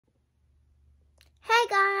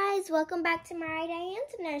guys, welcome back to Mariah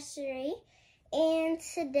Diane's nursery, and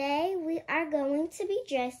today we are going to be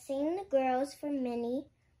dressing the girls for Mini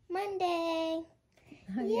Monday.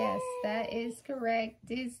 Yes, that is correct,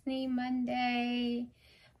 Disney Monday,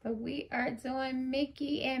 but we are doing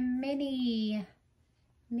Mickey and Minnie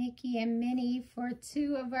for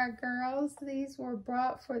two of our girls. These were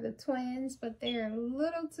brought for the twins, but they're a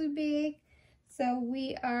little too big. So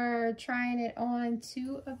we are trying it on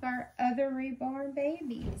two of our other reborn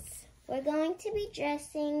babies. We're going to be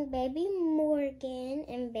dressing baby Morgan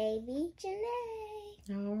and baby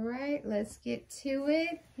Janae. All right, let's get to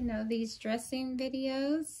it. You know, these dressing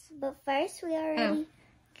videos. But first, we already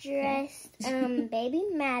dressed baby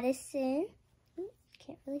Madison.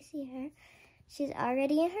 Can't really see her. She's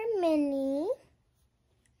already in her mini.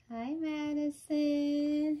 Hi,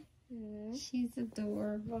 Madison. She's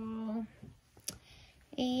adorable.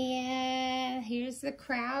 And here's the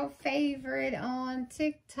crowd favorite on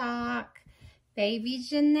TikTok, baby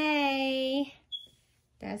Janae.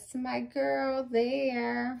 That's my girl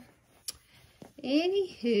there.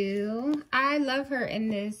 Anywho, I love her in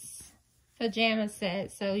this pajama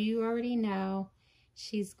set, so you already know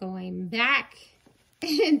she's going back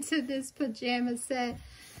into this pajama set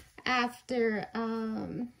after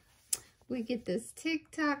we get this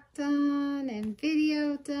TikTok done and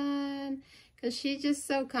video done. Because she's just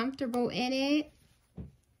so comfortable in it.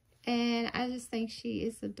 And I just think she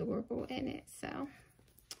is adorable in it. So,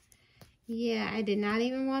 yeah, I did not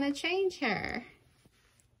even want to change her.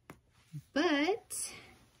 But,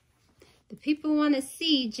 the people want to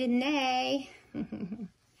see Janae.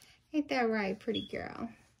 Ain't that right, pretty girl?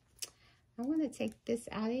 I want to take this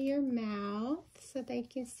out of your mouth so they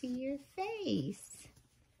can see your face.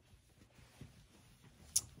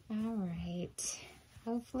 All right.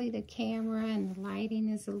 Hopefully the camera and the lighting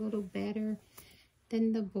is a little better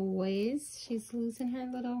than the boys. She's losing her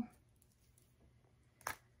little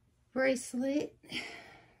bracelet.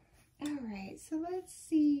 All right, so let's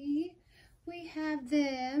see. We have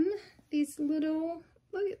them, these little,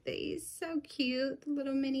 look at these, so cute, the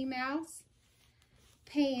little Minnie Mouse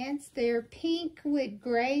pants. They're pink with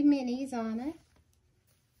gray minis on it.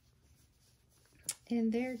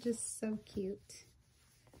 And they're just so cute.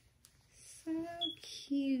 So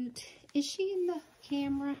cute. Is she in the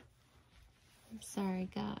camera? I'm sorry,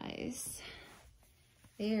 guys.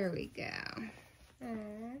 There we go.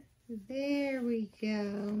 There we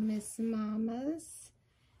go, Miss Mamas.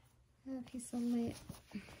 Oh, he's so lit.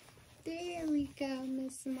 There we go,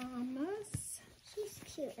 Miss Mamas. She's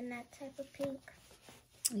cute in that type of pink.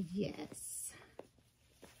 Yes.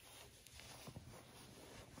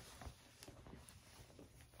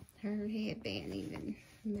 Her headband even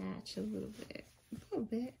match a little bit.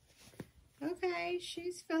 Okay,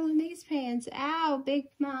 she's filling these pants out, Big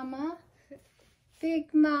Mama.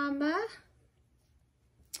 Big Mama.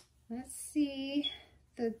 Let's see.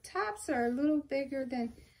 The tops are a little bigger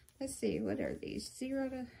than, let's see, what are these? 0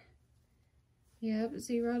 to, yep,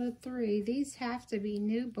 0 to 3. These have to be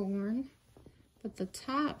newborn, but the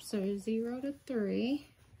tops are 0 to 3.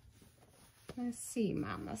 Let's see,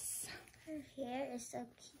 Mamas. Her hair is so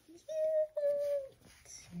cute.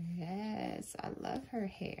 Yes, I love her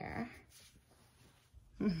hair.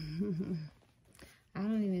 I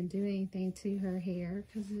don't even do anything to her hair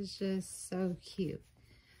because it's just so cute.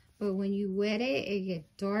 But when you wet it, it gets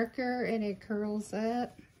darker and it curls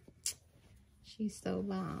up. She's so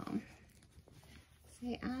bomb.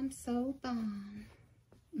 Say, I'm so bomb.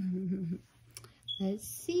 Let's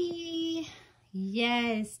see.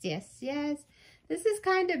 Yes, yes, yes. This is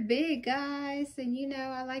kind of big, guys. And you know,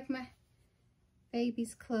 I like my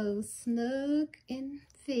baby's clothes snug and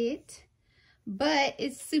fit, but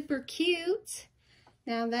it's super cute.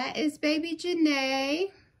 Now that is baby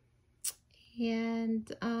Janae,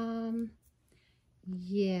 and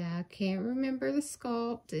yeah, I can't remember the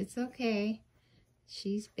sculpt. It's okay.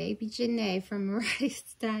 She's baby Janae from Mariah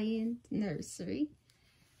Diane's nursery.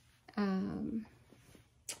 So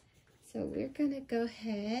we're gonna go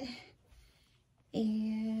ahead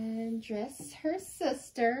and dress her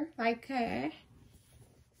sister like her.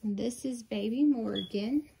 This is baby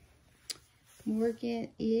Morgan. Morgan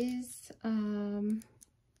is, oh,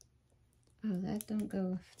 that don't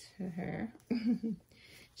go to her.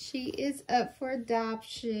 She is up for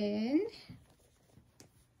adoption.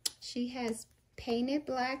 She has painted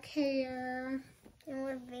black hair. And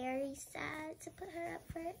we're very sad to put her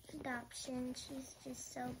up for adoption. She's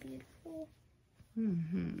just so beautiful.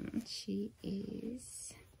 She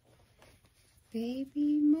is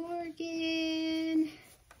baby Morgan.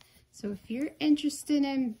 So if you're interested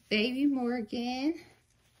in baby Morgan,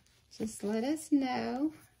 just let us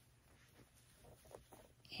know.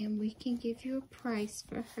 And we can give you a price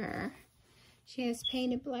for her. She has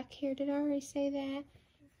painted black hair. Did I already say that?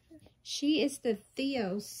 She is the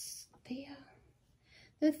Theo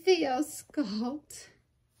Sculpt.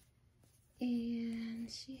 And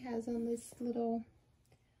she has on this little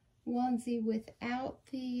onesie without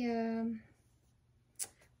the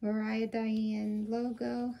Mariah Diane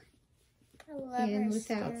logo. I love and her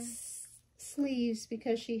without sleeves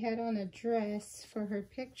because she had on a dress for her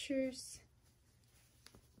pictures.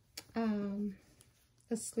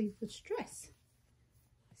 A sleeveless dress.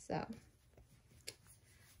 So I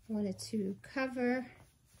wanted to cover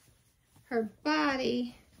her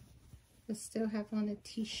body but still have on a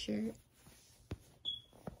t-shirt.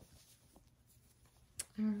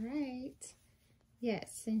 All right.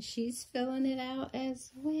 Yes, and she's filling it out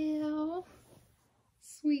as well.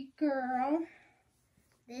 Sweet girl.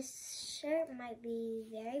 This shirt might be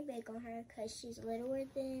very big on her because she's littler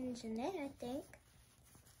than Jeanette, I think.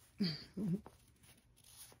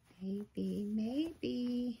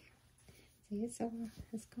 Maybe. See, it's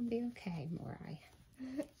gonna be okay,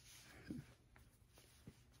 Mariah.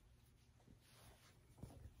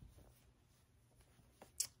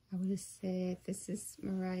 I would have said this is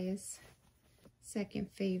Mariah's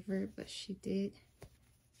second favorite, but she did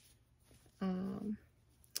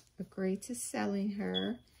agree to selling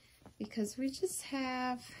her because we just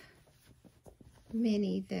have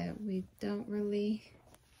many that we don't really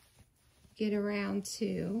get around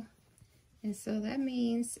to. And so that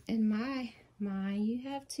means in my mind you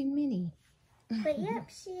have too many. But yep,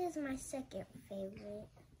 she is my second favorite.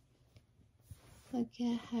 Look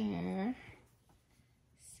at her.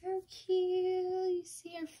 So cute. You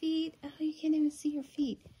see her feet? Oh, you can't even see her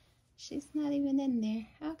feet. She's not even in there.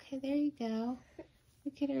 Okay, there you go.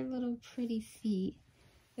 Look at her little pretty feet.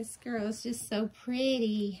 This girl is just so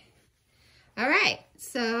pretty. All right,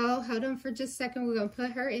 so hold on for just a second. We're going to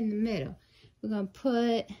put her in the middle. We're going to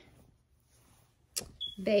put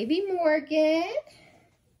Baby Morgan,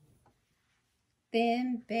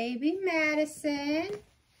 then Baby Madison.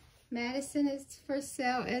 Madison is for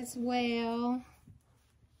sale as well.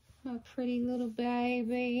 A pretty little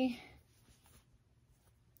baby.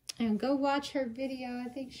 And go watch her video. I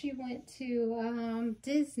think she went to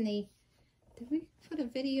Disney. Did we put a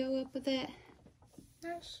video up of that?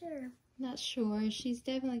 Not sure. Not sure. She's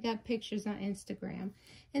definitely got pictures on Instagram.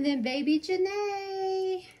 And then Baby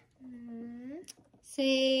Janae.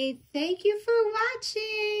 Say thank you for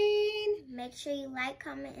watching. Make sure you like,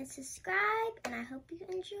 comment, and subscribe. And I hope you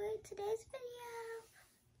enjoyed today's video.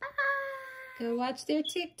 Bye. Go watch their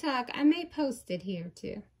TikTok. I may post it here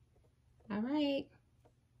too. All right.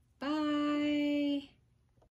 Bye.